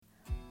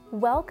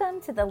Welcome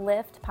to the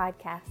Lift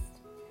podcast.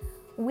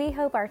 We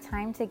hope our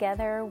time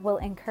together will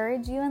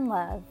encourage you in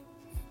love,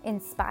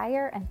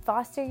 inspire and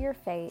foster your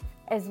faith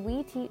as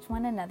we teach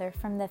one another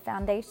from the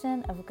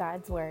foundation of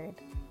God's Word.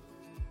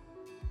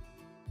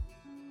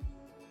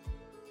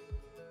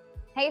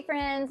 Hey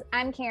friends,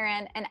 I'm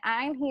Karen and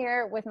I'm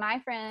here with my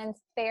friends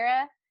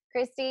Farah,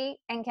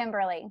 Christy, and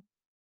Kimberly.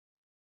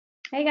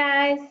 Hey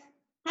guys.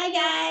 Hi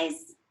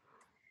guys.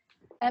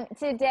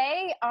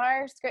 Today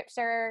our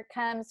scripture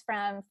comes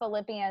from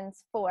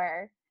Philippians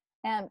 4.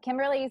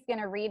 Kimberly is going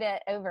to read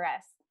it over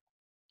us.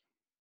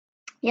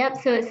 Yep,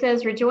 so it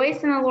says,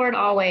 "Rejoice in the Lord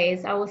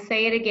always. I will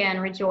say it again,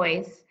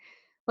 rejoice.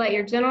 Let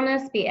your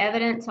gentleness be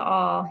evident to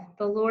all.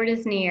 The Lord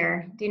is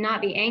near. Do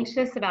not be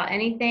anxious about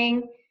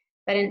anything,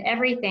 but in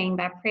everything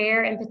by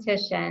prayer and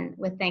petition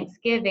with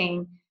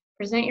thanksgiving,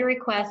 present your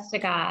requests to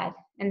God.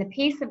 And the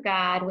peace of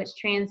God, which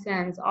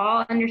transcends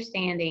all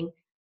understanding,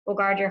 will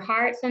guard your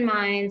hearts and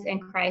minds in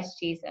Christ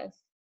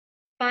Jesus.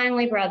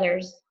 Finally,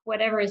 brothers,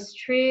 whatever is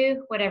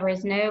true, whatever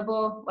is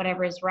noble,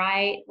 whatever is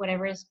right,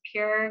 whatever is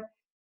pure,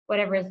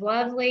 whatever is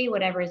lovely,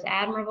 whatever is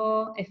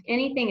admirable, if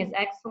anything is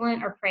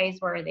excellent or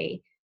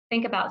praiseworthy,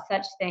 think about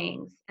such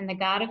things, and the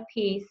God of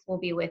peace will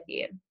be with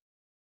you."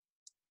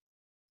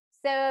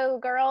 So,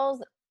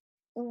 girls,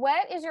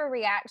 what is your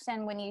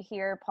reaction when you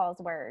hear Paul's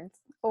words?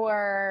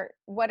 Or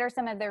what are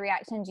some of the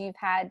reactions you've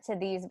had to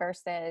these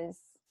verses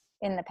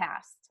in the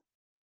past?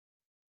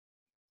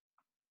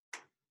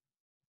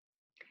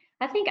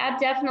 I think I've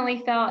definitely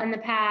felt in the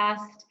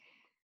past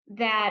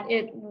that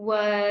it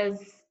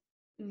was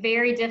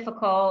very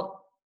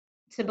difficult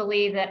to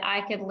believe that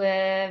I could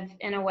live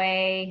in a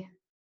way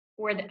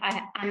where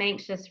I'm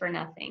anxious for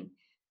nothing.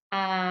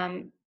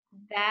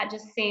 That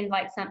just seemed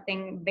like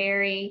something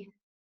very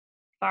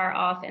far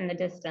off in the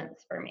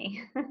distance for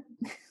me.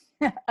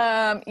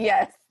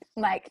 Yes,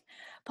 like,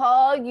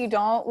 Paul, you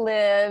don't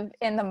live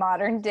in the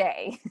modern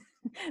day.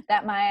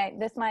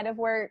 This might have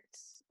worked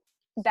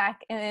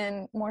back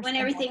in more when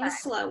everything was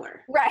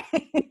slower. Right.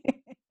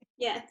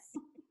 Yes.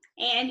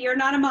 And you're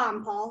not a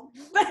mom, Paul.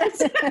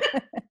 But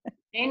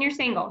And you're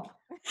single.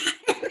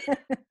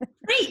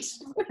 Preach.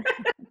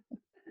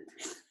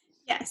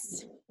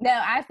 Yes.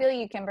 No, I feel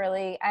you,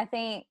 Kimberly. I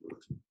think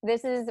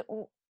this is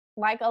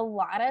like a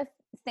lot of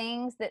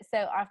things that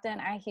so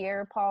often I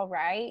hear Paul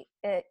write.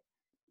 It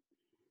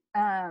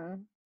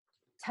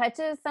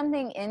touches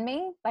something in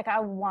me. Like,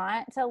 I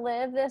want to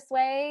live this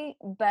way,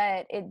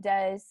 but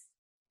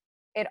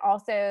it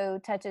also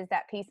touches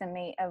that piece in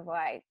me of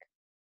like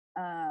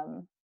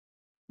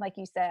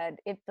you said,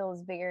 it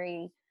feels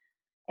very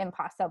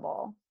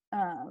impossible,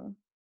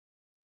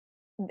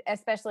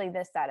 especially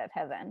this side of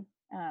heaven.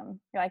 You're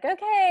like,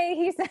 okay,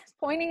 he's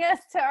pointing us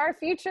to our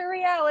future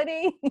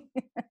reality.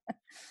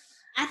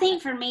 I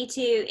think for me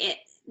too,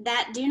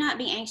 that do not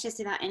be anxious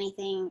about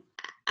anything.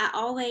 I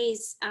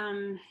always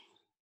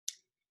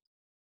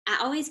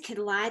could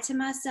lie to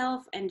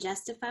myself and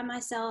justify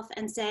myself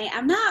and say,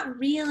 I'm not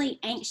really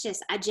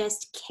anxious, I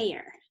just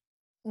care.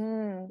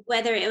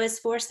 Whether it was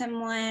for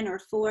someone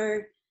or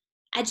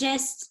I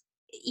just,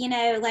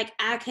 like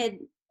I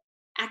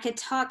could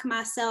talk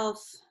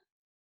myself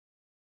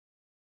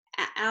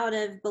out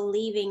of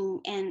believing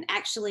and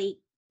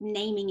actually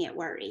naming it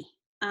worry,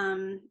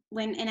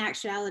 when in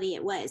actuality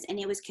it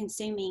was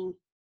consuming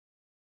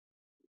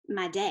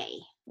my day.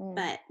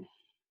 But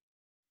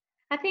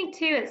I think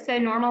too, it's so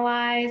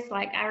normalized.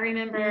 Like, I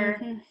remember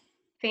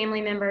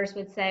family members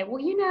would say,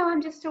 well,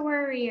 I'm just a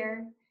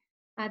worrier.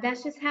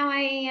 That's just how I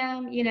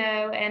am,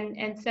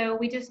 and so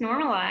we just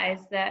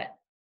normalize that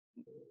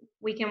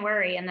we can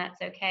worry and that's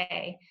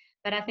okay.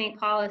 But I think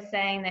Paul is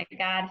saying that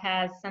God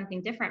has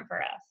something different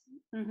for us.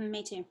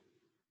 Me too.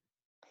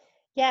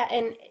 Yeah,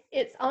 and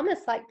it's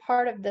almost like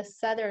part of the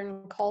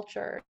Southern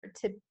culture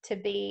to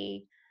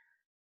be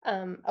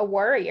a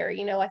worrier,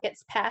 like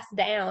it's passed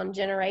down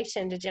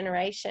generation to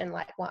generation.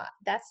 Like, well,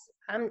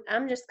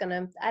 I'm just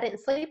I didn't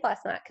sleep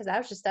last night because I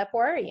was just up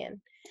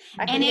worrying.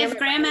 And if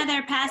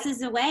grandmother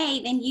passes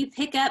away, then you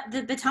pick up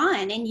the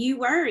baton and you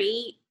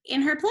worry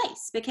in her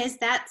place, because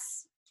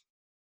that's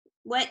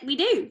what we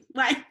do.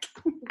 Like,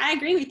 I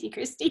agree with you,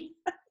 Christy.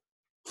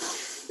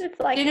 It's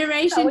like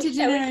generation to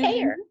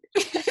generation.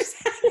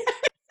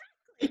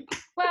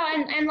 Well,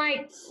 and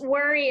like,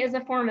 worry is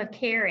a form of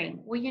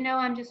caring. Well,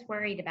 I'm just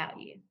worried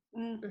about you.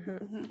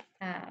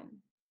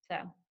 So,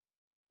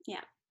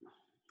 yeah.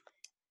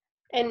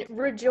 And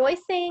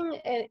rejoicing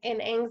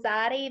and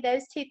anxiety,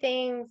 those two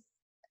things,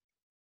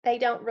 they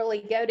don't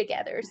really go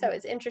together. So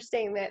it's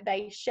interesting that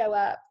they show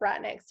up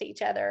right next to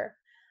each other.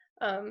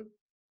 And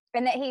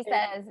that he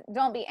says,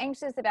 don't be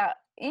anxious about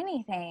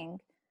anything,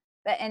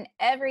 but in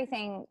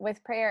everything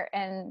with prayer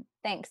and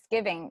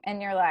thanksgiving.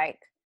 And you're like,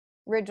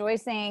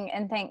 rejoicing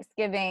and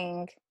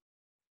thanksgiving,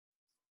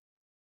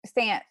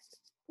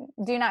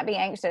 do not be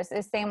anxious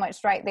is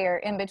sandwiched right there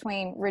in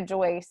between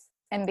rejoice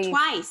and be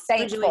twice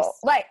thankful. Rejoice.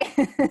 Like,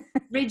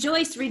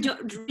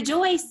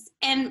 rejoice,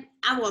 and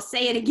I will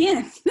say it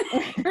again.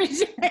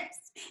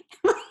 Rejoice.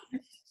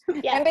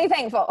 And be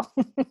thankful.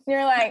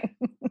 You're like,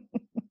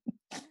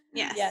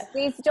 Yes. Yes.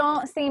 These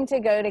don't seem to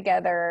go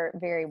together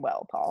very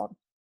well, Paul.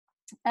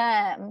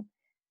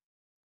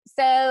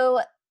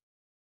 So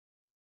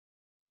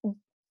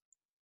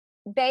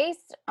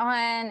based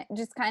on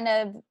just kind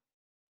of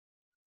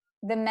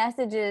the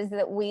messages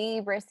that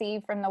we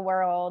receive from the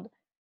world,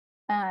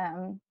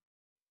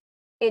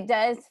 it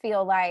does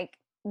feel like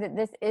that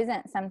this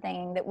isn't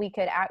something that we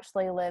could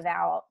actually live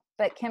out.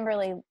 But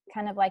Kimberly,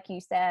 kind of like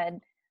you said,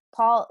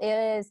 Paul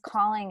is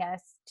calling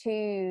us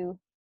to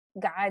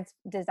God's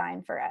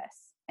design for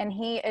us. And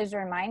he is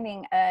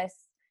reminding us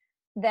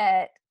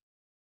that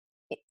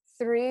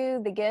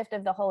through the gift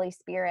of the Holy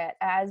Spirit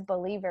as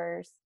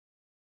believers,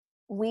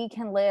 we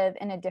can live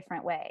in a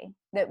different way,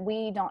 that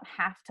we don't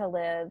have to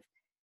live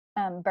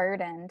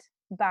burdened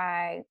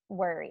by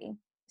worry.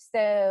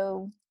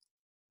 So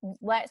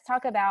let's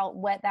talk about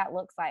what that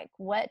looks like.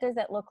 What does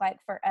it look like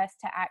for us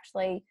to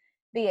actually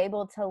be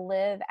able to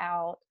live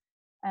out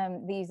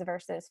these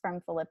verses from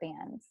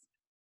Philippians?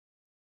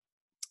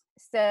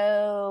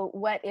 So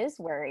what is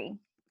worry?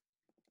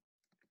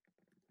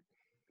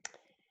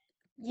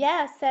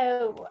 Yeah,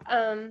 so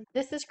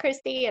this is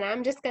Christy, and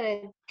I'm just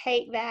going to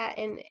take that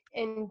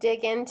and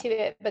dig into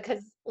it,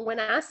 because when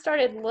I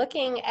started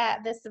looking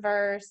at this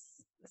verse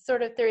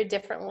sort of through a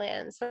different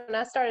lens, when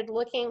I started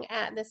looking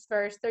at this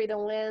verse through the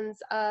lens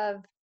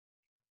of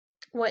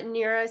what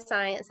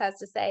neuroscience has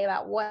to say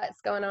about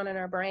what's going on in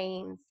our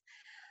brains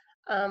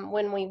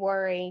when we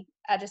worry,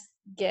 I just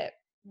get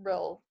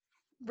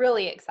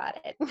really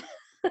excited.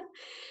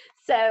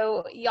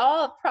 So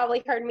y'all have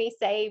probably heard me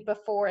say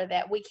before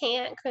that we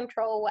can't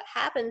control what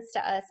happens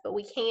to us, but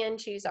we can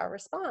choose our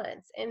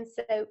response. And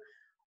so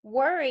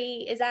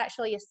worry is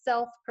actually a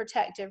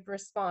self-protective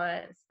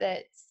response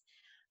that's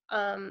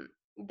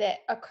that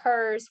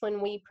occurs when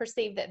we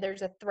perceive that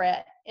there's a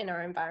threat in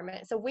our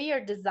environment. So we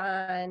are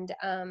designed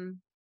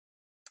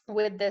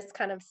with this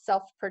kind of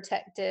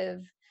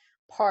self-protective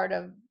part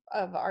of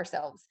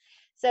ourselves.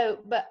 So,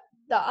 but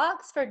the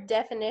Oxford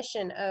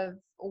definition of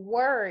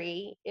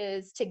worry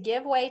is to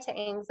give way to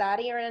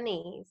anxiety or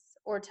unease,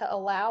 or to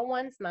allow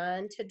one's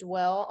mind to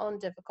dwell on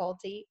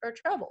difficulty or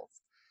troubles.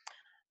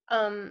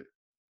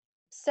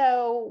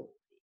 So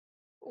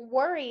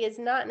worry is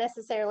not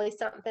necessarily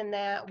something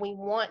that we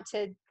want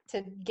to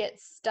get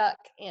stuck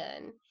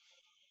in,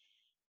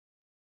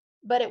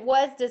 but it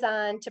was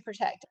designed to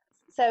protect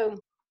us. So,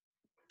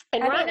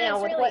 and right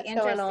now with what's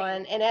going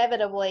on,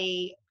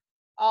 inevitably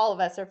all of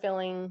us are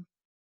feeling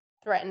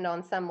threatened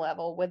on some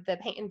level with the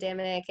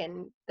pandemic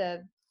and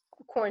the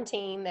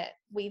quarantine that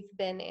we've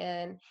been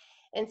in.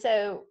 And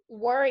so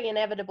worry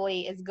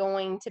inevitably is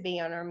going to be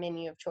on our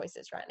menu of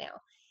choices right now.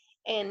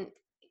 And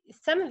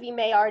some of you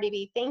may already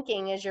be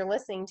thinking as you're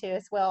listening to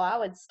us, well, I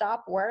would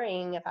stop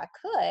worrying if I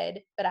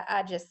could, but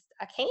I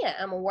can't.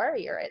 I'm a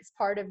worrier. It's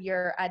part of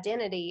your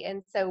identity.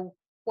 And so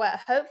what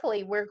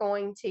hopefully we're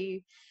going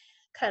to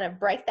kind of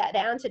break that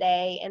down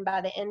today, and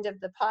by the end of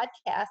the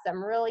podcast,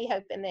 I'm really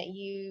hoping that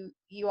you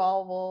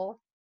all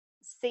will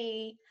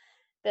see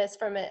this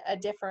from a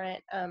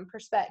different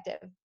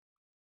perspective,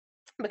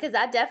 because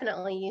I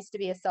definitely used to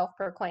be a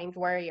self-proclaimed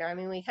worrier. I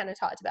mean, we kind of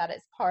talked about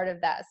it's part of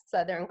that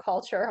Southern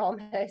culture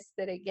almost,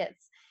 that it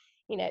gets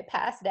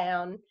passed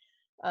down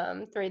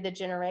through the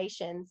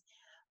generations.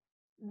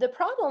 The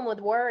problem with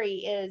worry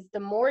is the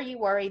more you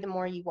worry, the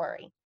more you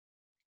worry,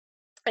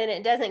 and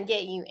it doesn't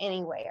get you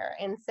anywhere.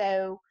 And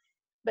so,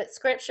 but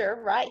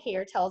scripture right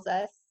here tells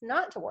us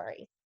not to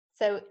worry.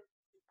 So,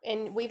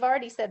 and we've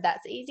already said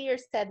that's easier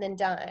said than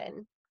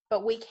done,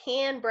 but we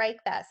can break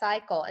that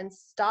cycle and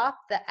stop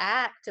the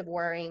act of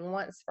worrying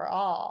once for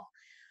all.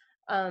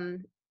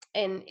 And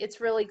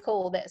it's really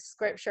cool that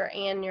scripture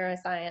and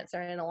neuroscience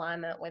are in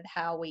alignment with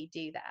how we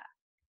do that.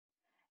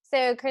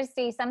 So,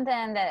 Christy,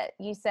 something that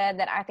you said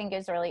that I think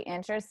is really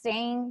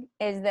interesting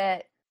is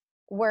that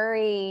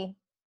worry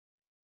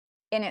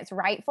in its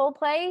rightful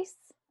place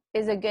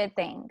is a good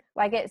thing.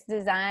 Like, it's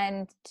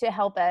designed to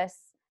help us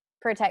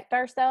protect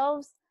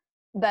ourselves.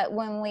 But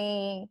when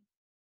we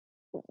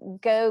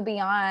go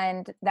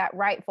beyond that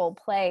rightful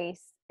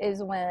place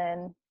is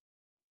when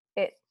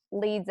it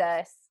leads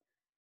us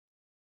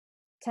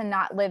to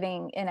not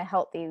living in a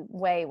healthy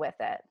way with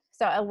it.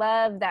 So I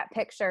love that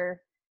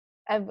picture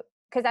of,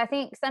 because I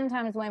think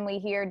sometimes when we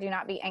hear do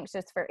not be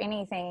anxious for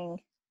anything,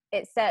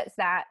 it sets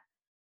that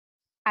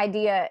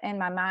idea in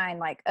my mind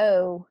like,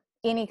 oh,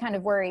 any kind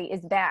of worry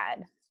is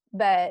bad.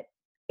 But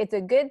it's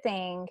a good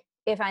thing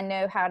if I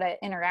know how to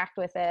interact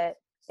with it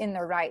in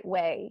the right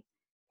way.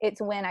 It's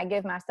when I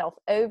give myself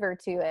over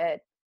to it,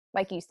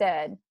 like you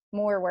said,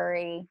 more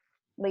worry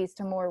leads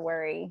to more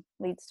worry,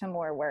 leads to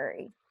more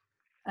worry.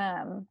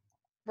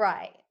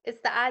 Right.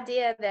 It's the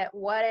idea that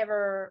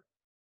whatever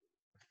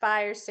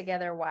fires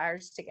together,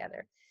 wires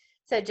together.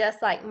 So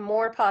just like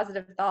more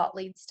positive thought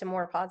leads to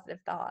more positive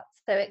thoughts.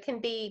 So it can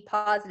be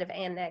positive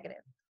and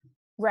negative.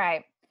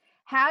 Right.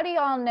 How do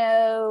y'all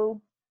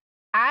know?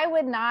 I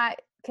would not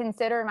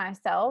consider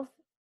myself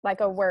like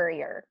a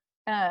worrier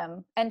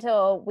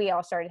until we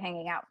all started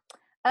hanging out.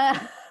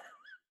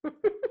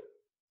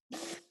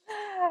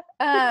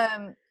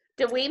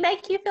 Do we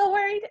make you feel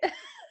worried?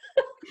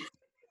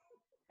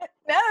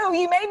 No,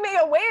 you made me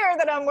aware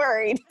that I'm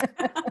worried.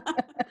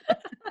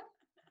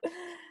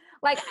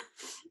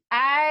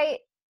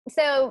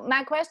 So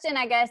my question,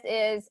 I guess,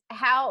 is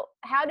how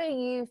do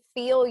you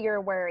feel your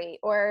worry?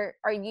 Or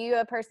are you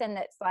a person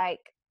that's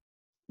like,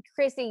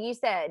 Chrissy, you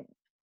said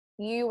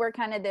you were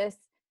kind of this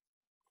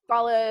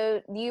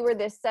you were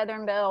this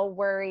Southern Belle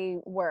worry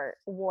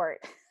wart.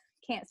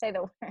 Can't say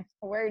the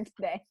word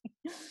today.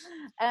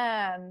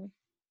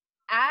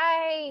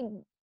 I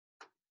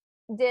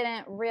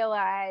didn't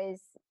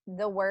realize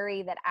the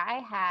worry that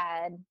I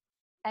had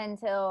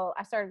until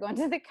I started going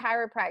to the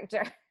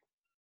chiropractor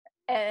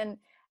and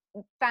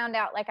found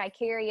out like I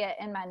carry it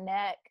in my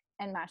neck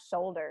and my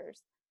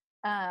shoulders.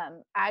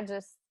 I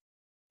just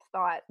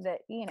thought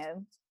that,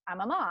 I'm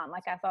a mom.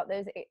 Like I thought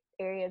those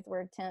areas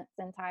were tense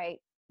and tight.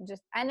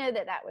 I know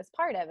that was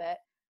part of it,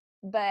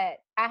 but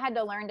I had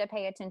to learn to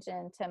pay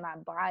attention to my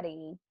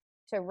body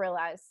to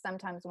realize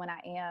sometimes when I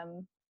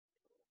am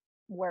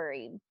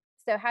worried.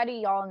 So how do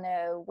y'all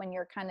know when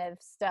you're kind of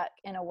stuck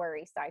in a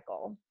worry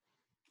cycle?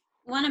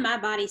 One of my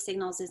body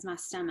signals is my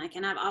stomach.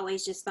 And I've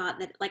always just thought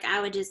that like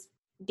I would just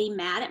be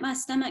mad at my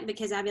stomach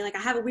because I'd be like,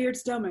 I have a weird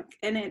stomach.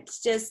 And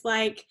it's just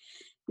like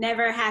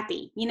never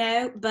happy,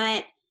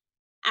 but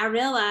I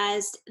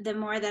realized the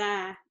more that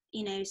I,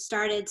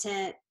 started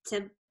to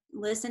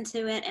listen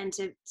to it and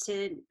to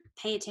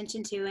pay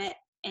attention to it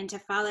and to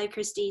follow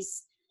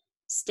Christy's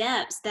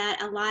steps,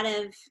 that a lot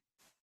of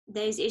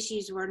those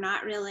issues were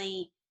not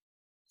really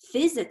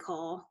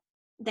physical.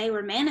 They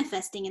were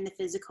manifesting in the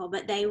physical,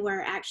 but they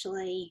were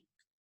actually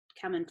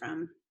coming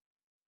from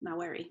my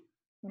worry.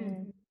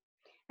 Mm-hmm.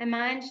 And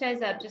mine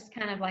shows up just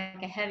kind of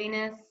like a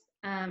heaviness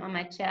on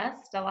my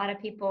chest. A lot of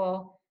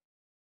people,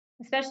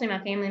 especially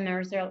my family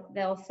members,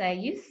 they'll say,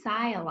 you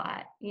sigh a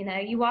lot.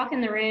 You walk in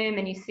the room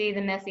and you see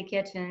the messy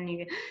kitchen and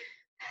you go,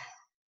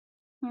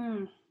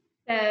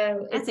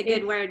 So that's a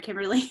good word,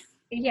 Kimberly.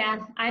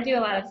 Yeah, I do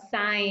a lot of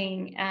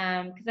sighing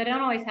because I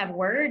don't always have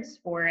words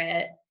for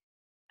it,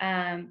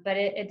 but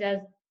it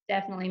does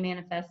definitely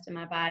manifest in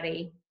my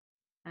body.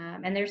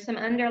 And there's some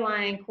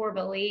underlying core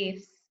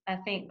beliefs, I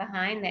think,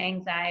 behind the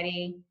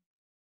anxiety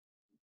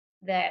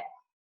that,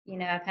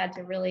 I've had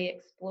to really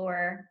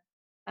explore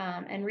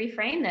and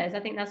reframe those. I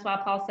think that's why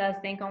Paul says,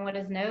 think on what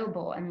is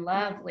noble and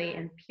lovely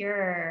and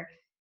pure.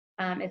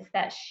 It's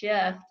that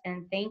shift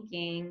in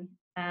thinking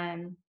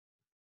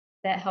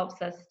that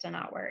helps us to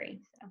not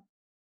worry. So.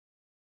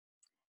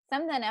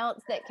 Something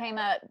else that came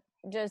up,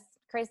 just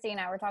Christy and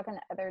I were talking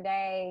the other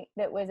day,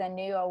 that was a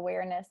new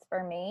awareness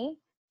for me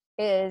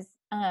is,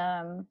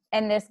 and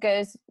this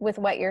goes with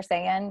what you're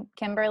saying,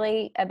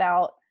 Kimberly,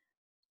 about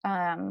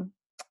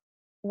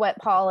what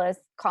Paul is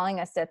calling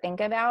us to think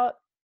about.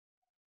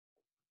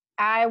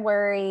 I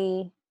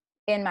worry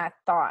in my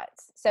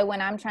thoughts. So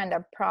when I'm trying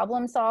to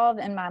problem solve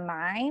in my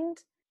mind,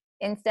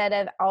 instead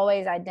of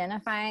always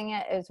identifying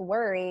it as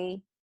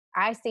worry,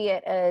 I see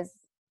it as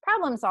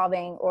problem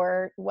solving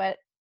or what,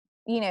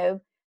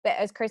 but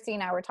as Christy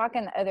and I were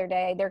talking the other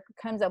day, there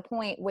comes a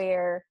point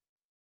where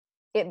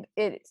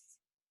it's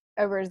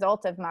a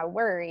result of my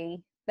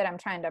worry that I'm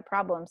trying to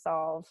problem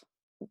solve.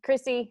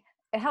 Christy,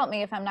 help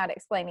me if I'm not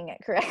explaining it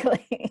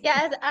correctly.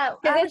 Yeah,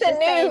 because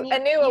it's a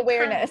new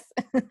awareness.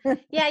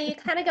 Yeah, you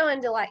kind of go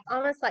into like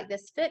almost like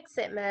this fix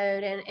it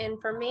mode,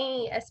 and for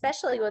me,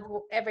 especially with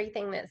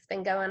everything that's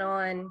been going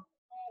on,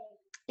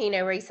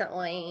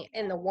 recently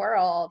in the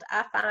world,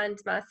 I find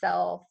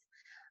myself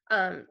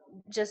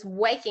just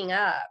waking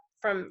up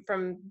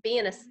from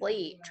being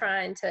asleep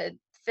trying to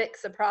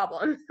fix a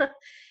problem.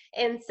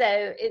 And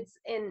so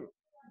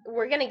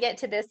we're going to get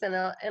to this in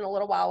a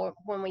little while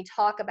when we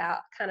talk about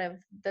kind of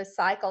the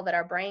cycle that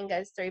our brain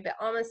goes through, but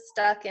almost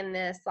stuck in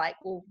this like,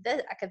 well,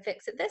 I could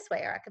fix it this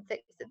way, or I could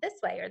fix it this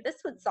way, or this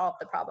would solve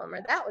the problem,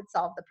 or that would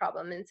solve the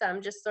problem. And so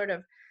I'm just sort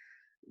of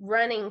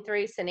running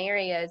through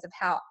scenarios of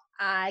how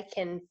I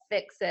can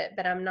fix it,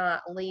 but I'm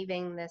not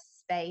leaving this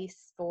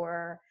space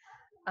for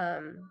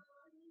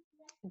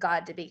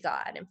God to be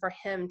God and for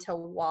him to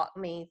walk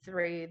me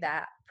through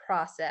that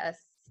process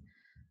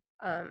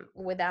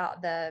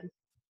without the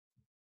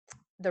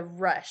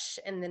rush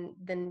and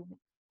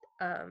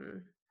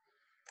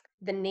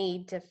the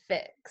need to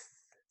fix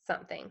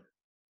something.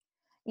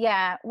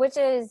 Yeah, which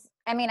is,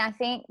 I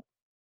think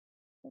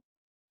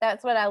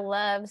that's what I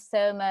love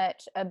so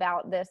much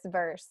about this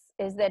verse,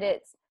 is that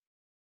it's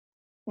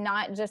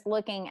not just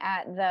looking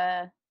at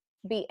the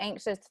be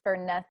anxious for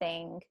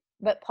nothing,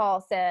 but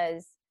Paul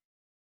says,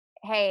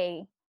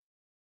 hey,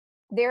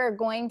 there are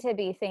going to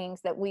be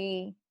things that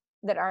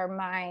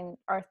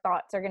our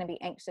thoughts are going to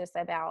be anxious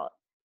about,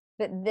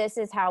 but this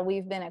is how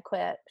we've been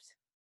equipped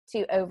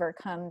to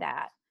overcome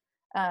that.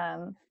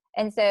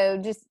 And so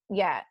just,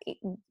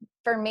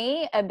 for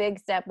me, a big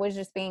step was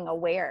just being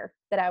aware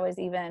that I was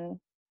even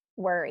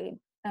worried.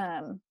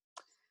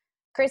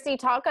 Christy,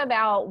 talk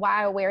about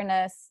why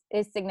awareness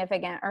is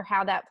significant, or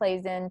how that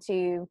plays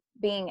into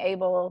being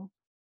able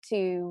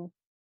to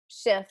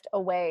shift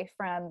away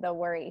from the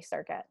worry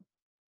circuit.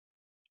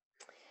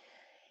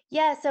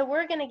 Yeah, so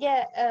we're gonna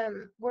get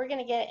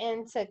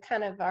into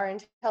kind of our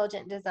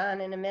intelligent design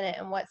in a minute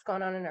and what's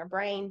going on in our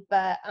brain,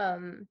 but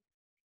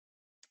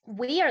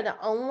we are the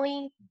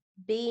only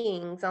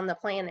beings on the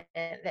planet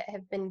that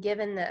have been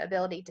given the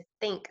ability to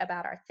think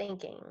about our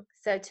thinking.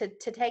 So to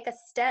take a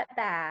step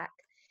back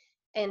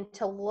and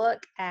to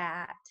look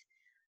at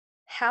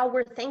how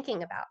we're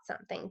thinking about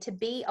something, to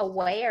be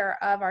aware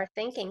of our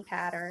thinking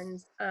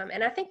patterns.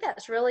 And I think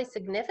that's really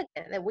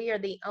significant, that we are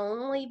the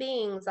only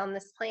beings on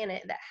this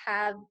planet that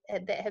have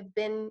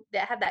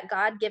that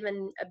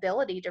God-given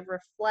ability to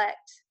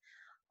reflect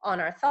on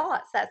our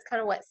thoughts. That's kind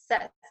of what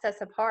sets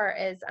us apart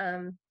as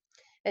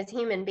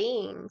human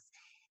beings.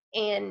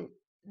 And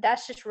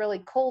that's just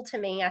really cool to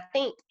me. I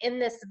think in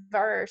this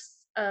verse,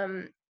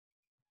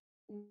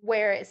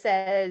 where it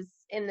says,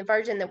 in the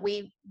version that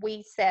we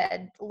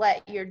said,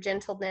 let your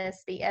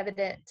gentleness be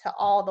evident to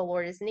all, the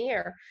Lord is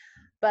near.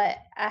 But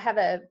I have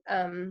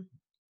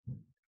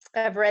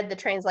I've read the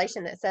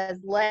translation that says,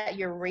 let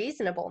your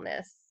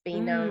reasonableness be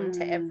known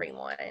to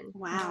everyone.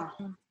 Wow.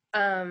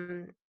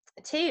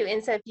 Too.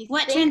 And so if you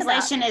what think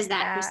translation about is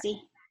that,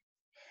 Christy?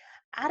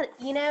 I don't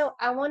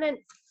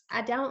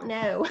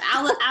know.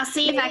 I'll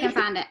see if I can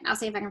find it.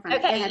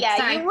 Okay, yeah,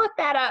 sorry. You look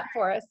that up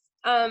for us.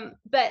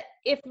 But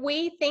if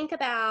we think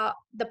about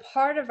the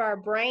part of our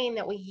brain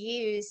that we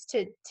use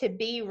to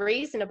be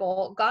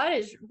reasonable, God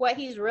is, what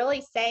he's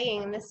really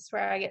saying, and this is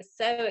where I get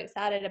so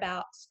excited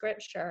about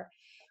scripture,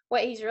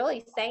 what he's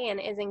really saying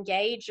is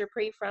engage your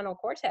prefrontal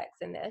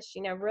cortex in this,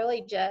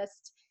 really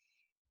just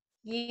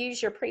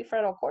use your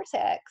prefrontal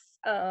cortex,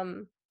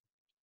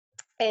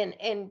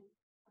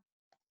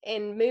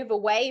 and move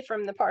away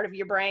from the part of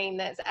your brain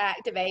that's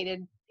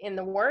activated in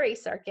the worry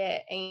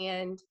circuit.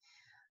 And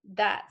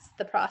that's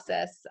the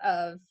process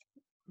of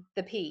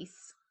the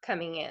peace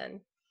coming in.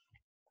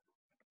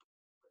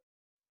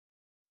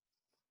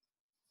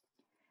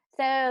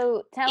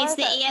 So it's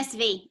the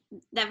ESV.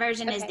 That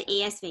version is the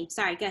ESV.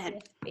 Sorry, go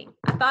ahead. ESV.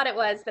 I thought it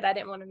was, but I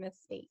didn't want to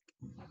misspeak.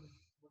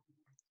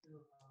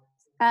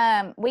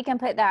 We can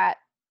put that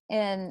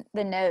in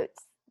the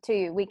notes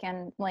too. We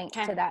can link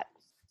to that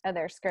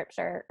other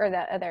scripture or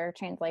the other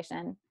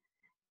translation.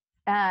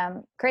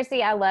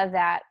 Chrissy, I love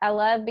that. I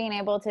love being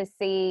able to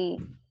see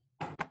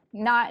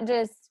not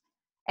just,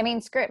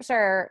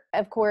 scripture,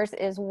 of course,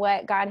 is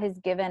what God has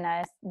given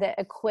us that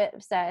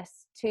equips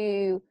us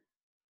to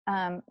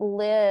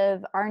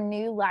live our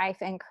new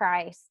life in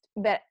Christ.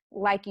 But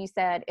like you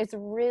said, it's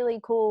really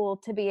cool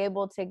to be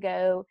able to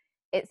go,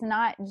 it's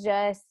not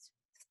just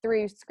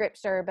through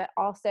scripture, but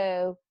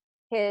also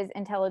his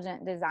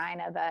intelligent design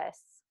of us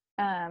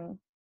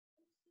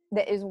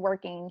that is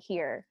working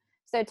here.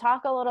 So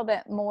talk a little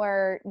bit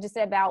more just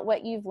about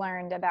what you've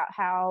learned about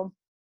how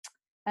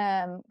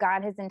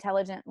God has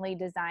intelligently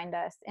designed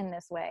us in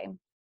this way.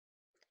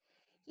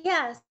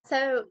 Yeah.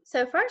 So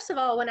first of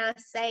all, when I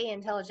say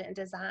intelligent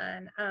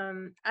design,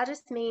 I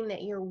just mean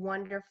that you're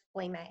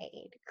wonderfully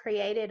made,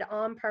 created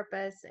on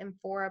purpose and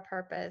for a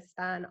purpose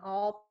by an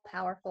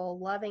all-powerful,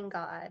 loving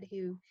God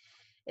who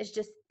is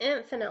just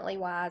infinitely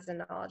wise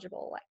and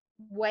knowledgeable, like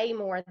way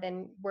more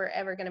than we're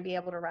ever going to be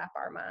able to wrap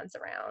our minds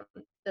around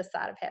this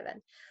side of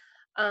heaven.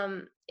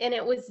 And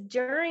it was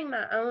during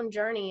my own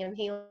journey of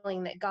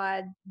healing that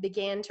God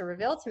began to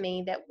reveal to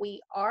me that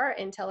we are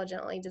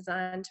intelligently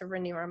designed to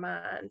renew our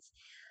minds.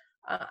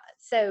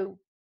 So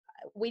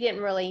we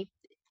didn't really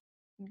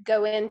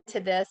go into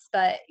this,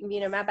 but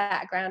my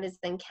background is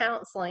in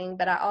counseling,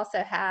 but I also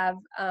have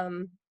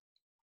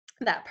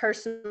that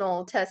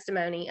personal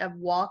testimony of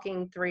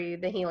walking through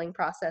the healing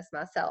process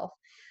myself.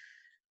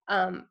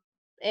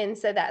 And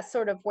so that's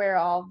sort of where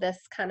all this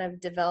kind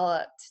of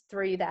developed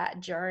through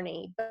that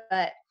journey.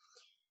 But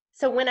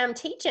so when I'm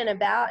teaching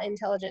about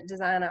intelligent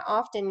design, I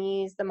often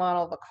use the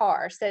model of a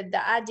car. So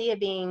the idea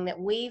being that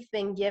we've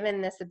been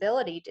given this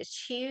ability to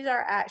choose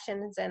our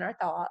actions and our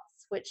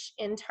thoughts, which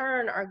in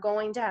turn are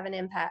going to have an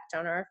impact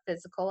on our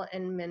physical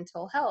and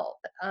mental health.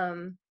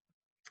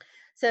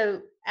 So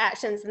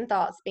actions and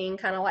thoughts being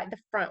kind of like the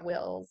front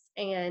wheels,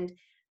 and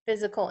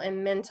physical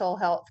and mental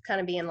health kind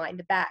of being like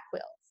the back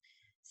wheels.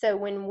 So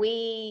when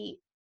we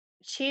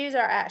choose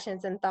our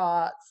actions and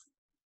thoughts,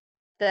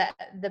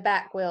 the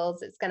back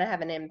wheels, it's going to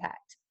have an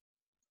impact.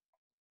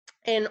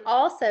 And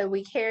also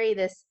we carry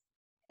this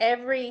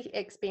every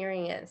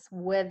experience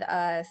with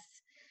us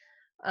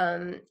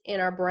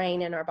in our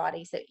brain and our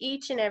body. So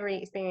each and every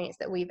experience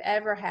that we've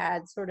ever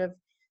had sort of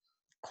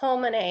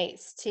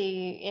culminates to,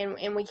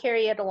 and we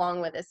carry it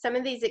along with us. Some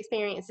of these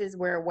experiences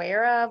we're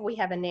aware of, we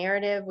have a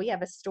narrative, we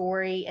have a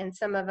story, and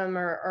some of them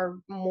are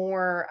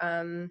more,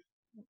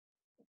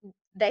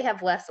 they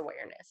have less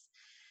awareness.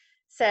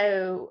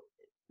 So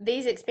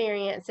these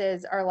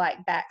experiences are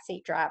like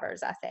backseat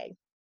drivers, I say.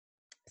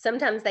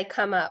 Sometimes they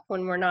come up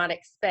when we're not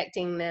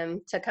expecting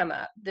them to come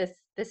up, this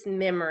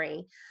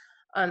memory.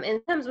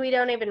 And sometimes we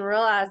don't even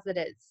realize that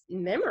it's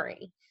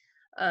memory.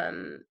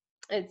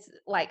 It's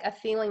like a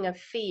feeling of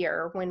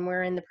fear when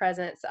we're in the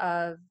presence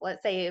of,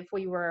 let's say, if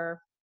we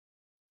were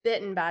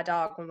bitten by a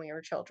dog when we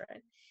were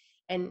children.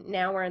 and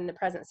now we're in the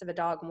presence of a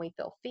dog and we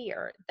feel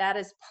fear. That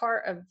is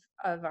part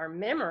of our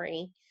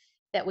memory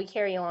that we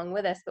carry along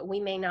with us, but we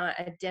may not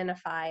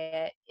identify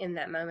it in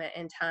that moment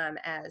in time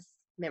as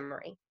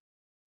memory.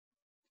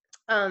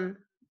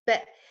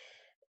 But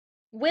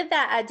with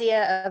that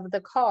idea of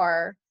the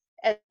car,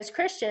 as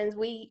Christians,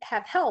 we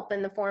have help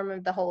in the form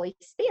of the Holy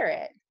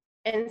Spirit.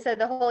 And so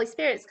the Holy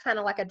Spirit is kind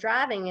of like a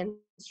driving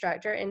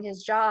instructor, and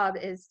his job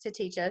is to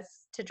teach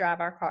us to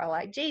drive our car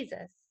like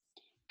Jesus.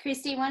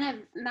 Christy, one of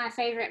my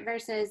favorite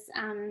verses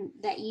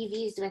that you've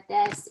used with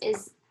this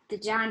is the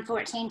John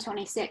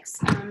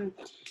 14:26,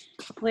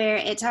 where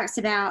it talks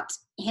about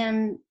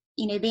him,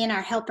 being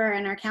our helper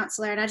and our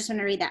counselor. And I just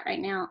want to read that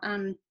right now.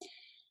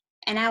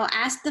 And I will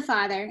ask the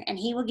Father, and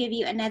he will give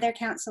you another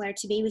counselor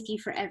to be with you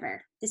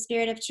forever, the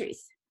Spirit of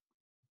truth.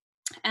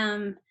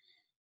 Well,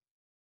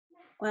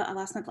 I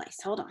lost my place.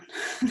 Hold on.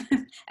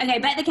 Okay,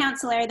 but the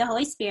counselor, the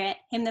Holy Spirit,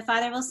 whom the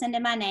Father will send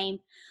in my name,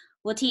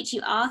 will teach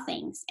you all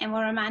things and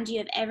will remind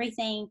you of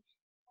everything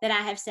that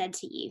I have said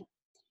to you.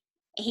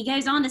 He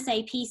goes on to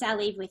say, peace I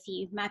leave with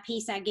you, my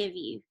peace I give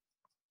you.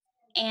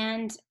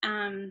 And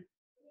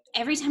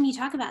every time you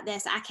talk about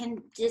this, I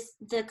can just,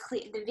 the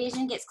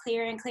vision gets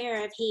clearer and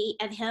clearer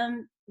of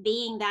him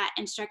being that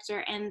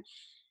instructor. And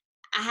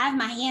I have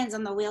my hands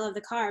on the wheel of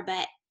the car,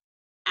 but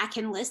I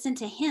can listen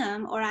to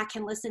him or I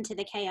can listen to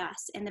the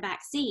chaos in the back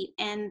seat.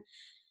 And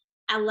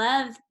I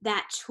love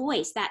that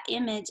choice, that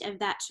image of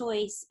that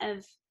choice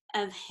of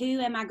who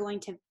am I going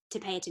to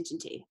pay attention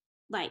to?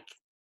 Like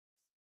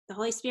the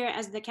Holy Spirit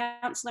as the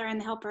counselor and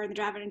the helper and the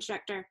driver and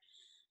instructor,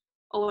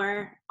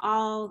 or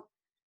all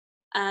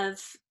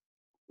of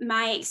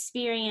my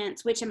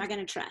experience, which am I going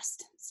to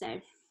trust?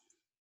 So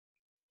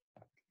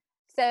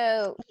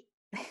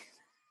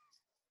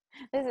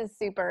this is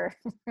super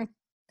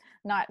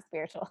not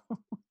spiritual.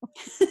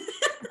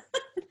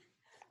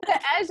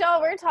 But as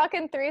y'all were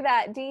talking through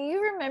that, do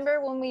you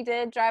remember when we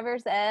did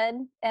driver's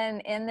ed,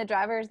 and in the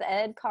driver's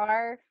ed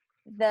car,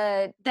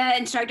 the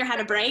instructor had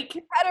a break?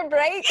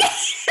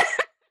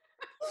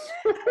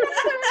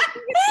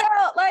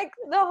 Felt like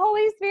the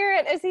Holy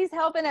Spirit as he's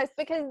helping us,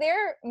 because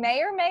there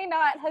may or may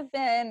not have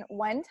been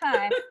one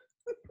time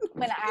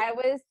when I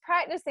was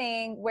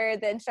practicing where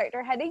the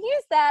instructor had to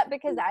use that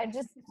because I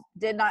just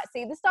did not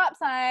see the stop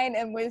sign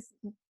and was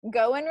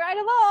going right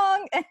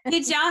along.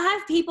 Did y'all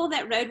have people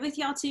that rode with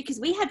y'all too? Because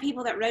we had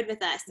people that rode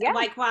with us, yeah.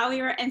 Like while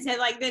we were, and so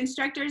like the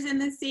instructor's in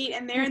the seat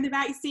and they're in the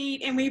back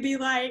seat, and we'd be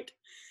like,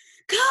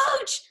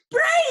 "Coach,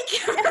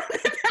 break!" from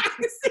the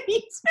back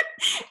seat,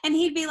 and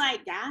he'd be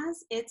like,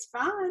 "Guys, it's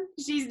fine.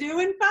 She's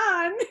doing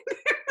fine."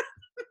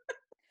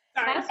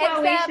 That's why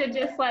we should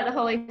just let the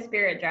Holy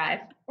Spirit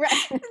drive.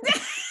 Right.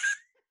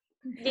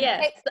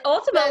 Yes,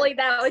 ultimately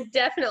that would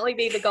definitely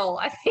be the goal,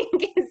 I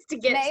think, is to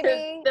get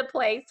to the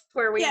place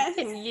where we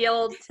can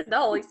yield to the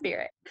Holy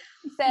Spirit.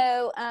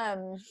 So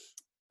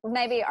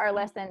maybe our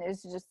lesson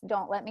is just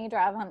don't let me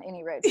drive on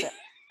any road trip,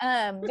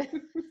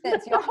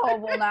 since y'all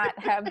will not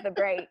have the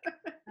break.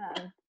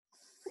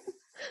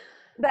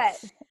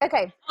 But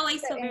okay,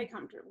 always feel very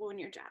comfortable when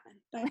you're driving.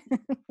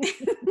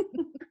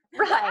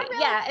 Right.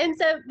 Yeah. And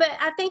so, but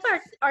I think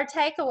our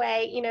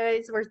takeaway,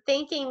 is we're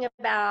thinking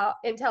about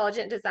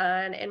intelligent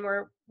design, and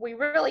we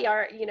really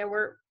are,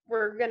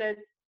 we're going to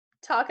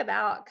talk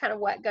about kind of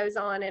what goes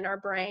on in our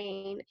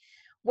brain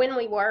when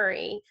we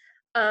worry.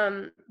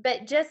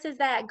 But just as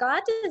that,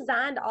 God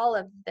designed all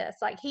of this,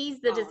 like he's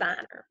the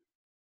designer.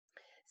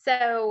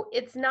 So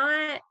it's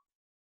not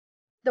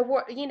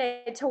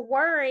to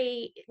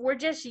worry,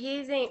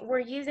 we're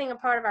using a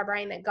part of our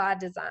brain that God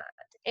designed.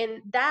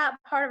 And that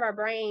part of our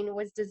brain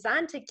was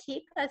designed to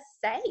keep us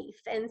safe.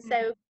 And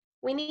so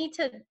we need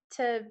to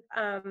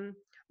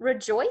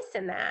rejoice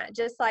in that,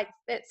 just like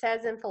it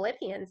says in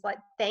Philippians, like,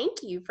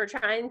 thank you for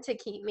trying to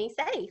keep me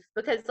safe.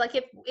 Because like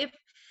if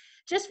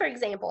just for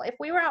example, if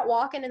we were out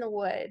walking in the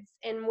woods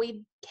and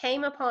we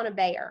came upon a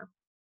bear,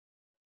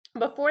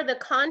 before the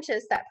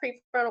conscious, that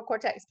prefrontal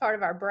cortex part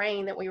of our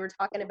brain that we were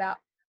talking about,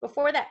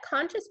 before that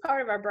conscious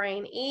part of our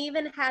brain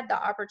even had the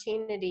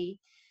opportunity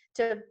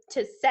to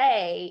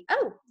say,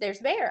 oh, there's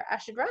a bear, I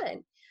should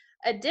run,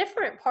 a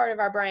different part of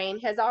our brain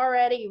has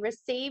already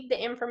received the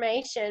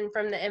information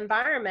from the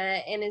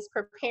environment and is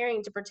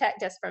preparing to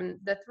protect us from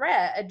the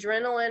threat.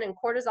 Adrenaline and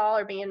cortisol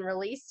are being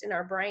released in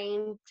our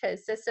brain to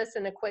assist us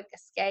in a quick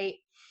escape.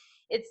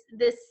 It's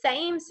the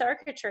same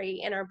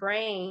circuitry in our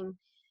brain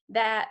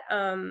that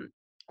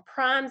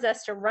primes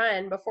us to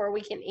run before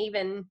we can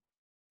even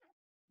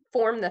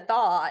form the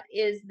thought,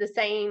 is the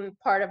same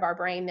part of our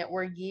brain that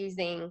we're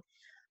using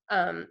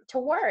to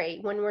worry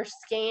when we're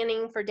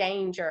scanning for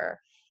danger,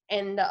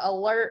 and the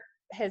alert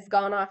has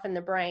gone off in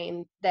the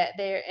brain, that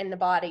there in the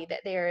body, that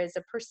there is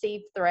a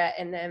perceived threat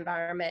in the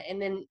environment,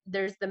 and then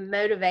there's the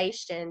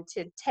motivation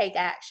to take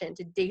action,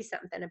 to do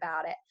something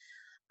about it.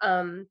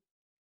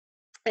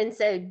 And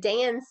so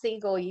Dan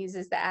Siegel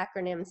uses the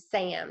acronym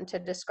SAM to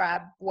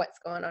describe what's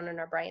going on in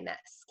our brain: that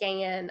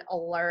scan,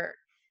 alert,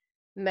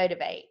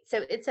 motivate.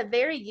 So it's a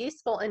very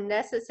useful and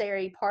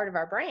necessary part of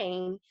our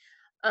brain.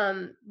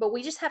 But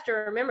we just have to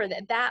remember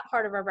that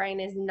part of our brain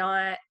is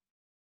not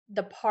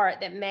the part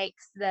that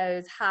makes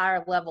those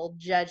higher level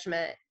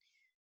judgment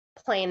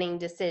planning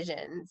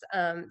decisions.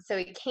 So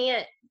it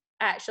can't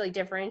actually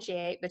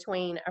differentiate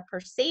between a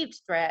perceived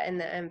threat in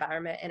the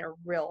environment and a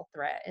real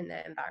threat in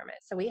the environment.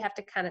 So we have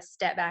to kind of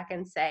step back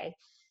and say,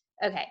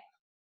 okay,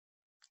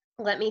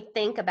 let me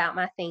think about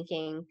my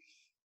thinking,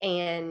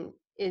 and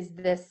is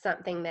this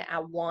something that I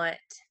want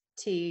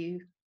to,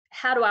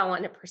 how do I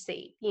want to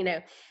proceed? You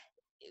know,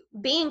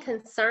 being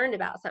concerned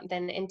about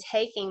something and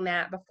taking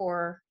that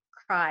before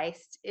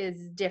Christ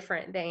is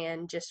different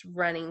than just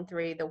running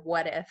through the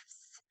what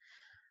ifs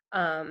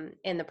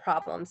in the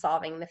problem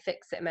solving, the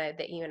fix it mode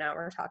that you and I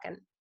were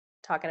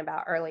talking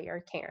about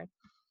earlier, Karen.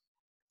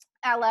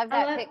 I love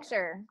that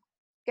picture.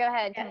 Go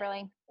ahead,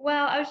 Kimberly.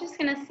 Well, I was just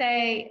going to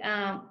say,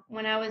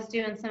 when I was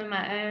doing some of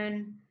my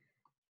own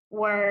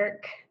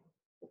work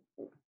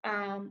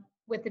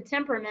with the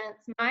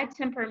temperaments, my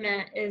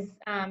temperament is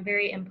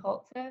very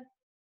impulsive.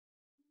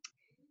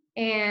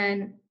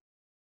 And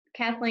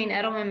Kathleen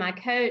Edelman, my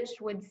coach,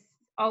 would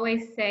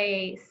always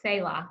say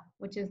Selah,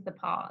 which is the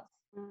pause.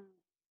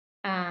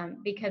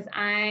 Because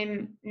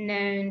I'm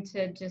known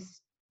to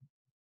just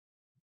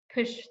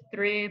push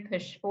through,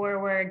 push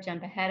forward,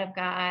 jump ahead of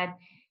God.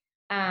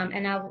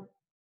 And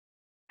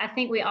I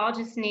think we all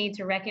just need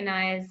to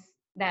recognize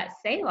that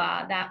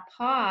Selah, that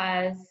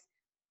pause.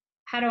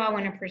 How do I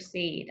want to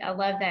proceed? I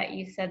love that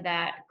you said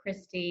that,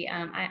 Christy.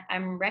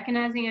 I'm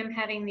recognizing I'm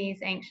having these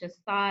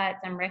anxious thoughts.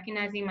 I'm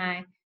recognizing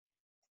my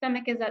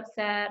stomach is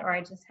upset, or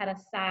I just had a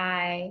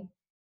sigh.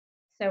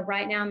 So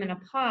right now I'm going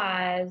to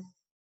pause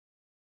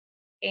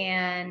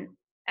and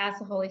ask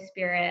the Holy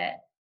Spirit,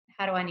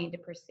 how do I need to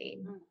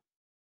proceed?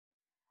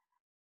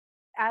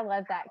 I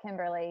love that,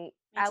 Kimberly.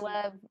 I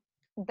love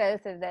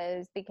both of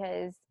those,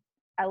 because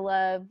I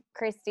love,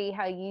 Christy,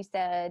 how you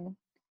said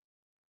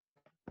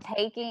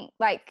taking,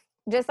 like,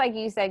 just like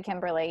you said,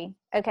 Kimberly,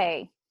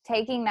 okay,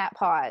 taking that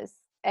pause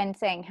and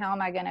saying, how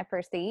am I going to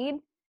proceed,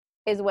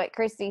 is what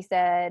Christy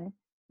said.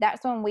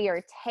 That's when we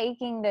are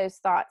taking those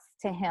thoughts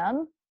to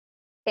Him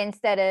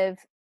instead of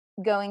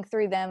going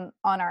through them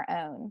on our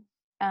own.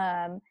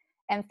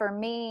 And for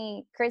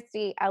me,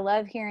 Christy, I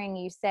love hearing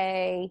you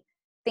say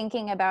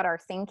thinking about our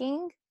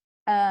thinking,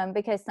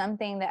 because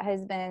something that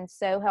has been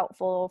so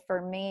helpful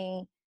for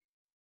me,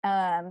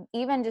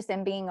 even just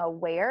in being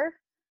aware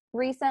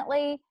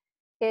recently,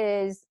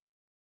 is,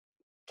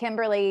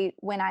 Kimberly,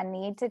 when I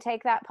need to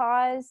take that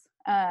pause,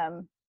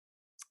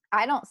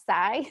 I don't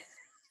sigh.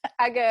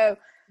 I go,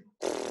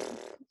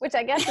 which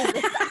I guess is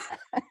a sigh.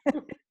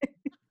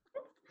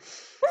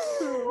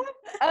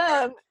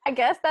 I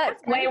guess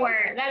that's way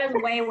worse. That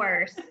is way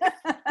worse.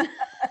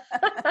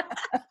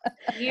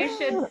 You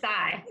should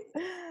sigh.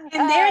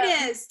 And there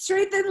it is,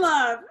 truth and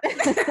love.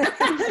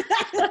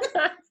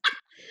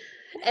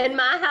 In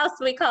my house,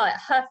 we call it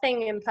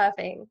huffing and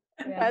puffing.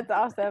 Yeah. That's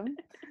awesome.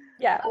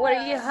 Yeah. What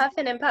are you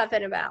huffing and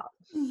puffing about?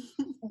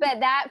 But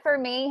that for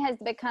me has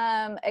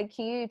become a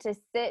cue to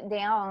sit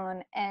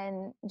down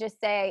and just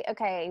say,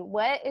 okay,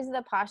 what is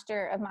the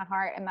posture of my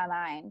heart and my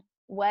mind?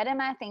 What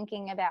am I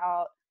thinking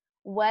about?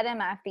 What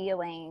am I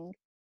feeling?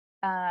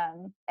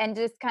 And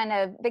just kind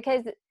of,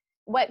 because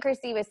what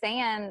Christy was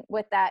saying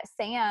with that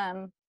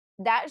Sam,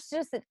 that's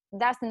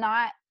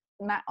not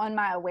on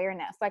my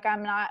awareness. Like,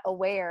 I'm not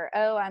aware,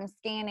 oh, I'm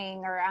scanning,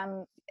 or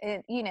I'm,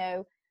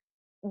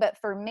 but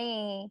for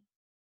me,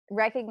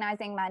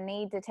 recognizing my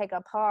need to take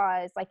a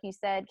pause, like you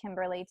said,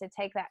 Kimberly, to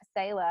take that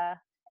Selah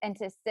and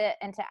to sit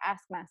and to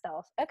ask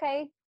myself,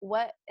 okay,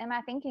 what am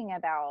I thinking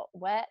about?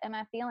 What am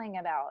I feeling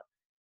about?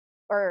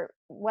 Or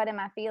what am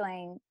I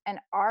feeling? And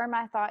are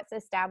my thoughts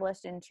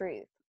established in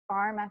truth?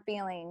 Are my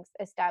feelings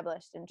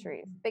established in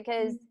truth?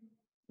 Because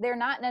they're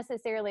not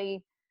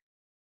necessarily,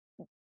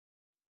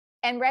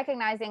 and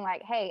recognizing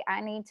like, hey,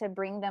 I need to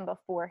bring them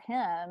before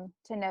Him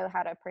to know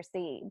how to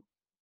proceed.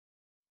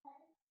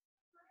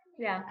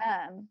 Yeah.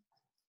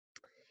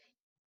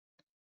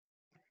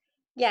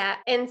 Yeah.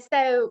 And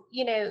so,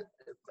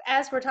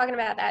 as we're talking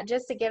about that,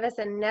 just to give us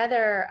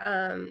another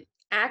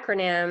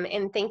acronym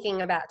in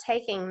thinking about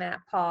taking that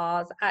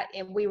pause,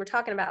 we were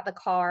talking about the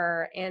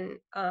CAR, and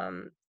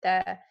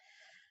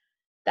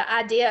the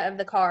idea of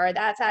the CAR,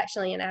 that's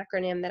actually an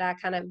acronym that I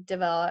kind of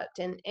developed,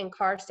 and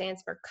CAR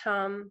stands for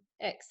come,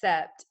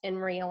 accept, and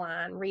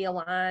realign.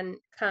 Realign,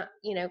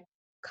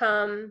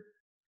 come,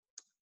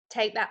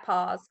 take that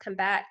pause, come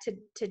back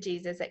to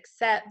Jesus,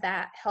 accept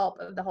that help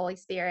of the Holy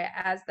Spirit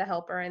as the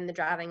helper and the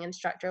driving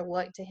instructor,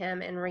 look to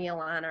Him and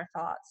realign our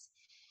thoughts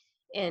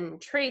in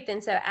truth.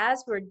 And so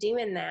as we're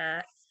doing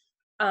that,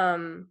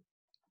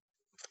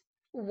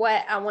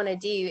 what I want to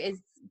do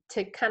is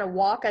to kind of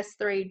walk us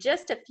through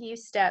just a few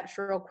steps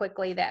real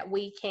quickly that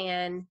we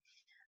can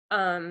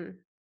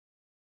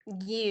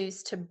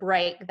use to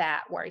break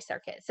that worry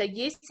circuit. So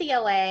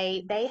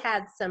UCLA, they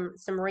had some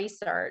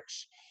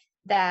research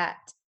that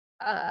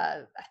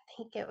I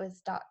think it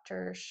was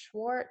Dr.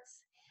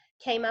 Schwartz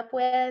came up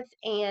with,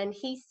 and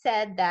he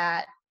said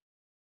that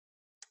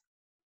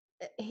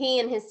he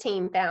and his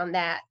team found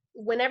that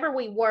whenever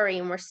we worry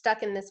and we're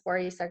stuck in this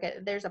worry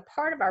circuit, there's a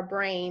part of our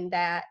brain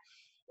that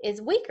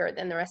is weaker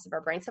than the rest of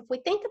our brain. So if we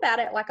think about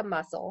it like a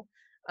muscle,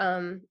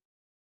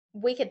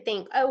 we could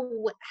think,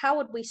 oh, how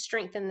would we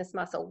strengthen this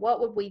muscle?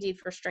 What would we do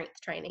for strength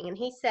training? And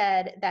he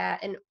said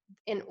that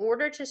in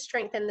order to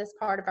strengthen this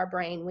part of our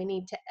brain, we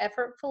need to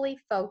effortfully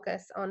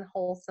focus on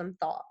wholesome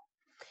thought.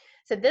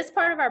 So this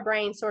part of our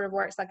brain sort of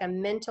works like a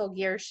mental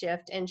gear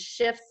shift and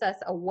shifts us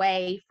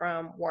away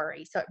from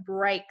worry. So it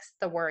breaks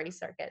the worry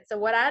circuit. So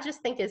what I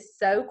just think is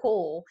so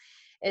cool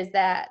is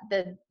that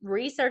the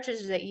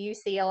researchers at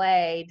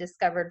UCLA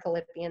discovered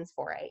Philippians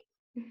 4:8.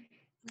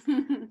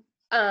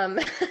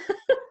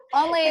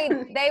 Only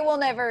they will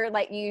never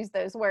use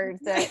those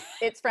words that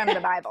it's from the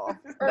Bible.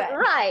 But.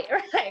 Right.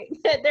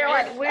 They're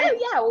like, oh yeah,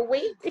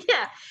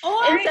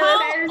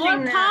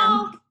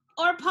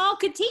 Or Paul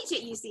could teach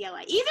at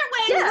UCLA. Either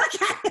way, you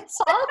look at it.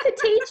 Paul could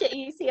teach at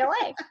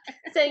UCLA.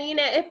 So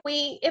if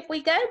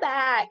we go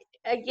back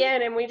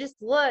again and we just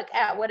look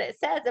at what it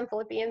says in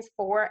Philippians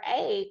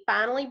 4:8,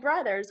 finally,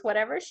 brothers,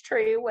 whatever's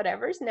true,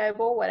 whatever's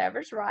noble,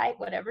 whatever's right,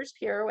 whatever's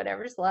pure,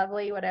 whatever's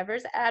lovely,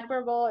 whatever's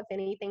admirable, if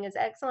anything is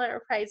excellent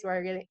or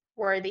praiseworthy,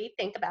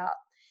 think about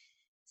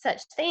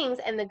such things,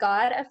 and the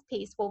God of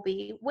peace will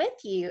be with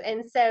you.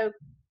 And so,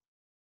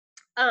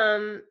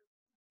 the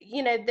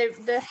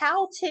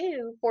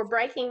how-to for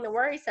breaking the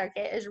worry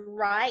circuit is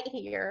right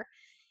here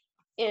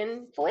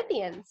in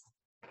Philippians.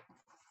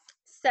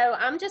 So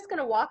I'm just going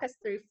to walk us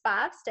through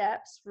 5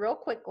 steps real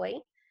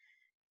quickly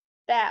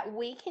that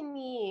we can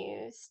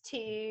use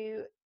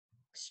to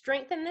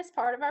strengthen this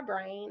part of our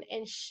brain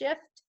and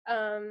shift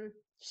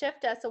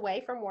us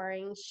away from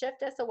worrying,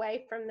 shift us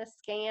away from the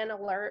scan,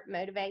 alert,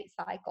 motivate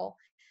cycle.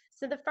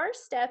 So the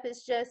first step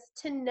is just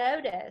to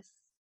notice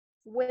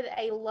with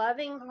a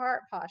loving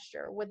heart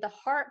posture, with the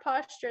heart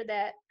posture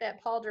that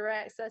Paul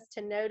directs us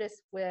to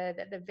notice with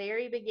at the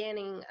very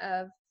beginning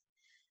of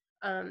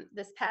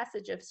this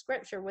passage of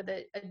scripture, with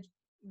a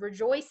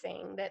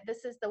rejoicing that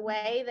this is the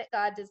way that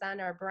God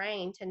designed our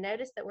brain, to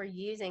notice that we're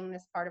using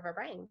this part of our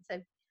brain.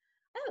 So,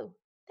 oh,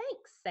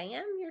 thanks,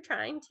 Sam, you're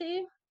trying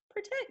to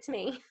protect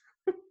me.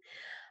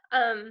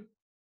 And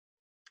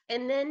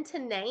then to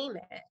name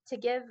it, to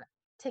give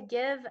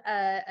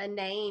a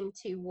name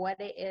to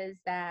what it is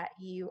that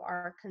you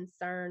are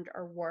concerned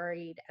or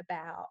worried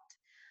about.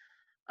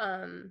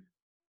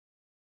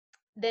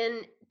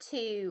 Then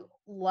to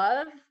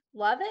love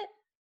it,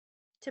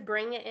 to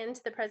bring it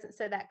into the presence.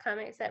 So that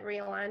comments that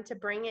realign, to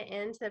bring it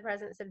into the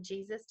presence of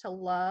Jesus, to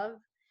love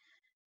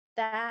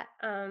that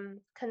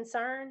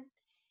concern,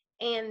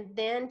 and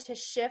then to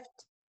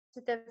shift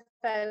the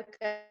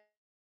focus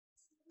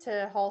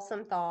to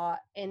wholesome thought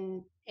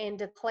and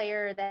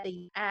declare that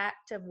the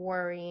act of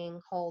worrying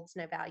holds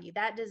no value.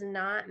 That does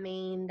not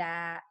mean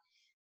that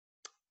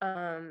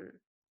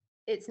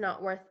it's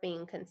not worth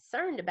being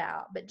concerned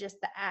about, but just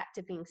the act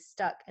of being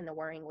stuck in the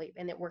worrying loop,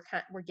 and that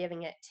we're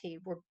giving it to,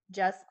 we're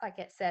just like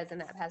it says in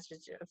that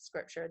passage of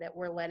scripture, that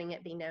we're letting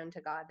it be known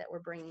to God, that we're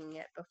bringing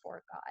it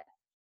before God.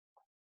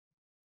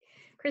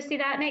 Christy,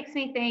 that makes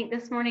me think.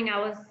 This morning I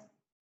was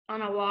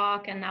on a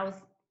walk and I was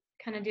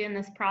kind of doing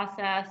this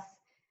process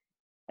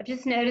of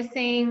just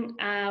noticing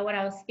what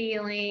I was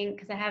feeling,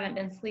 because I haven't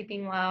been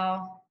sleeping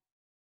well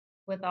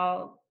with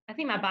all, I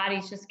think my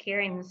body's just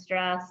carrying the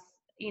stress,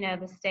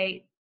 the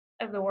state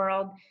of the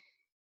world.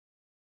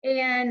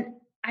 And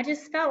I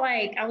just felt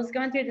like I was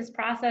going through this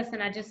process,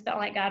 and I just felt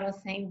like God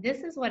was saying,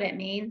 this is what it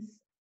means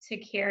to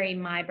carry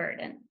my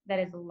burden that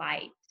is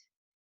light.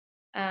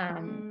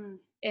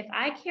 If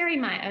I carry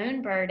my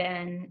own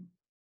burden,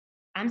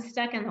 I'm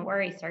stuck in the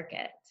worry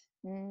circuit.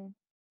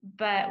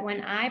 But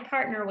when I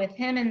partner with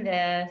him in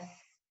this,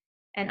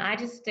 and I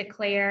just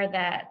declare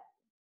that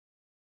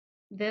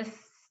this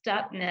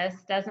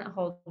stuckness doesn't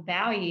hold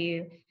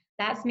value,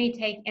 that's me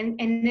taking,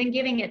 and then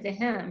giving it to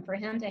him for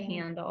him to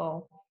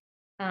handle.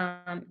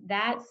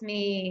 That's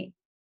me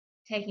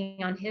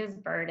taking on his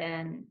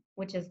burden,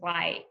 which is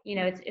light.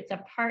 It's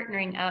a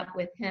partnering up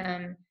with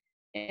him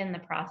in the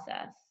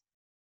process.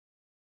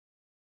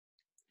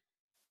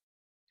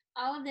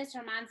 All of this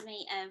reminds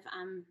me of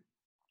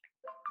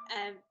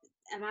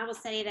a Bible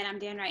study that I'm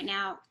doing right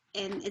now,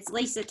 and it's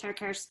Lisa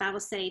Turkhurst's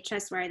Bible study,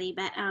 Trustworthy.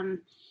 But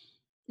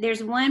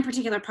there's one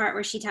particular part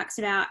where she talks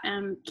about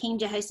King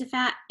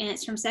Jehoshaphat, and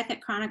it's from 2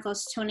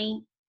 Chronicles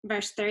 20,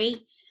 verse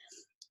 3.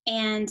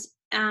 And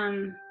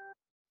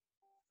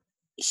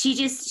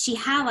she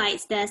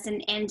highlights this,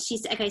 and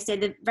she's, okay, so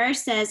the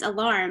verse says,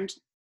 alarmed,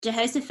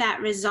 Jehoshaphat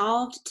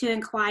resolved to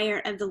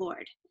inquire of the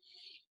Lord.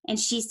 And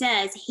she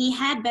says he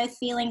had both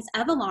feelings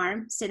of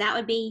alarm, so that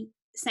would be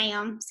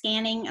Sam,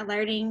 scanning,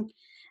 alerting,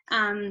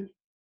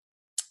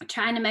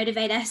 trying to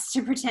motivate us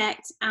to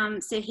protect.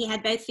 So he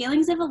had both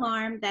feelings of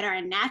alarm that are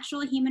a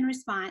natural human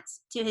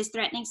response to his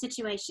threatening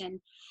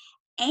situation,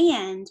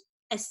 and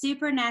a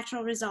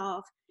supernatural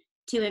resolve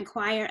to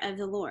inquire of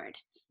the Lord.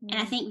 And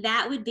I think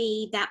that would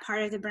be that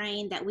part of the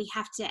brain that we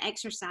have to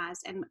exercise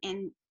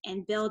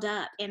and build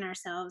up in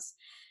ourselves.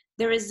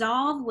 The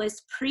resolve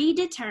was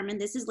predetermined.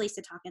 This is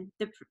Lisa talking.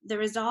 The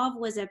resolve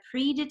was a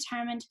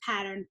predetermined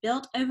pattern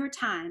built over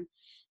time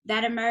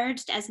that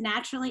emerged as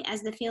naturally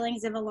as the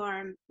feelings of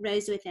alarm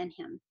rose within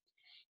him.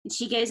 And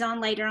she goes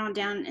on later on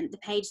down in the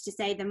page to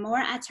say, the more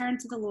I turn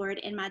to the Lord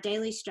in my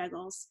daily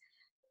struggles,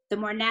 the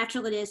more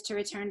natural it is to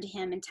return to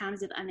him in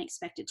times of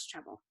unexpected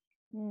trouble.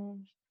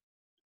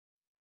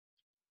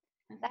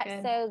 That's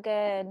good. So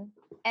good.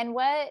 And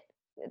what,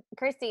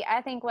 Christy,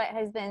 I think what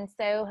has been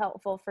so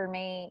helpful for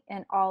me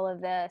in all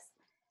of this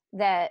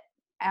that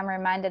I'm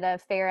reminded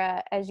of,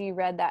 Farah, as you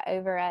read that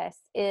over us,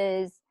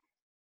 is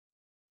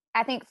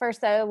I think for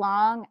so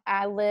long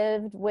I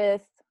lived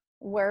with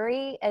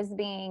worry as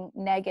being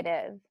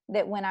negative,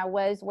 that when I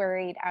was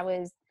worried, I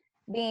was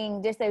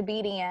being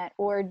disobedient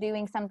or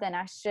doing something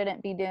I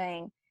shouldn't be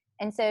doing.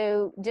 And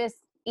so just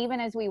even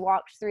as we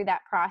walked through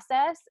that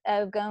process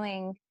of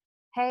going,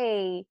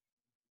 hey,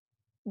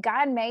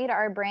 God made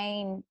our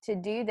brain to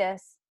do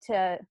this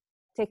to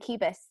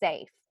keep us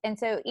safe. And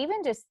so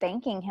even just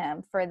thanking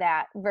him for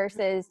that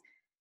versus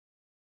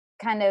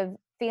kind of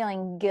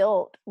feeling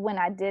guilt when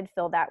I did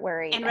feel that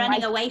worry. And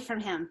running away from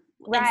him.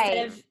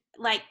 Right.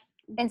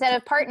 Instead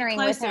of partnering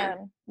with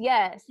him.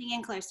 Yes.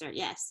 Singing closer.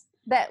 Yes.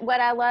 But what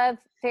I love,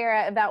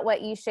 Farah, about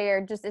what you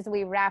shared, just as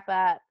we wrap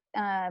up,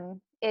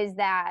 is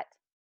that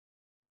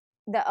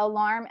the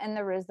alarm and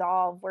the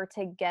resolve were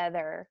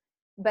together,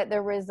 but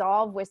the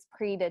resolve was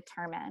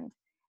predetermined.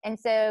 And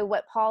so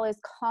what Paul is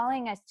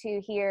calling us to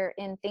here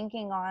in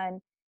thinking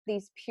on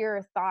these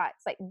pure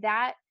thoughts, like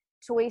that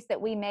choice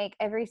that we make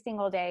every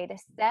single day to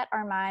set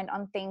our mind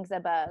on things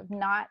above,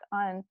 not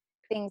on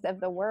things of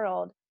the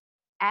world.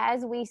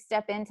 As we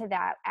step into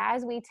that,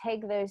 as we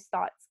take those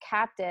thoughts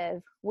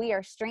captive, we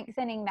are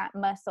strengthening that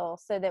muscle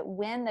so that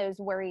when those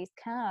worries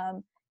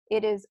come,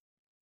 it is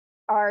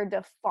our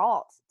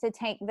default to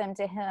take them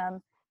to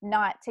him,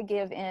 not to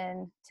give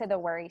in to the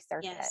worry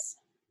circuit. Yes.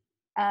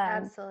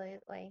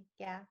 Absolutely.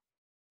 Yeah.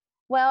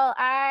 Well,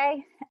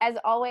 I, as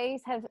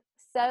always, have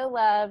so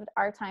loved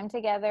our time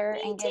together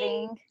and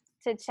getting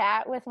to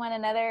chat with one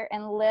another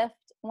and lift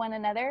one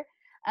another.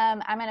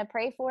 I'm going to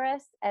pray for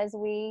us as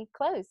we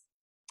close.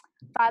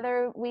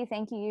 Father, we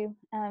thank you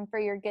for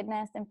your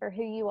goodness and for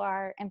who you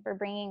are and for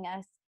bringing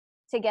us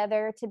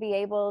together to be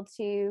able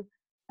to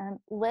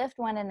lift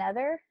one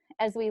another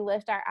as we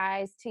lift our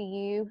eyes to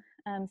you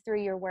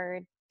through your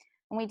word.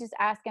 And we just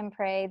ask and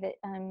pray that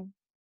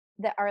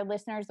that our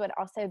listeners would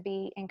also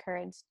be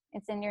encouraged.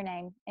 It's in your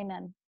name.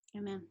 Amen.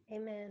 Amen.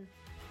 Amen.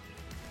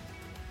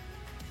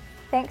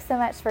 Thanks so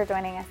much for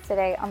joining us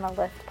today on the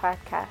Lift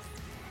podcast.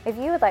 If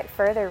you would like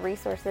further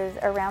resources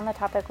around the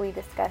topic we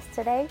discussed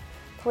today,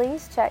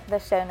 please check the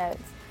show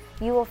notes.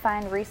 You will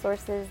find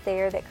resources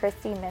there that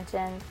Christy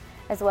mentioned,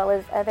 as well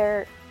as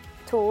other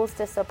tools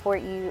to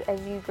support you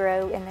as you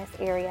grow in this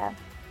area.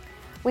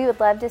 We would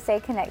love to stay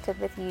connected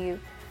with you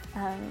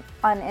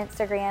on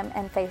Instagram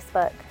and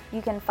Facebook.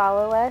 You can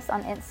follow us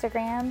on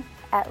Instagram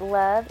at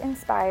Love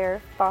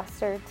Inspire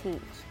Foster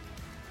Teach.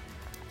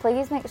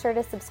 Please make sure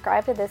to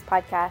subscribe to this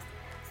podcast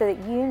so that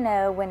you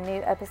know when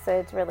new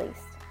episodes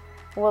released.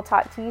 We'll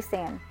talk to you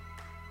soon.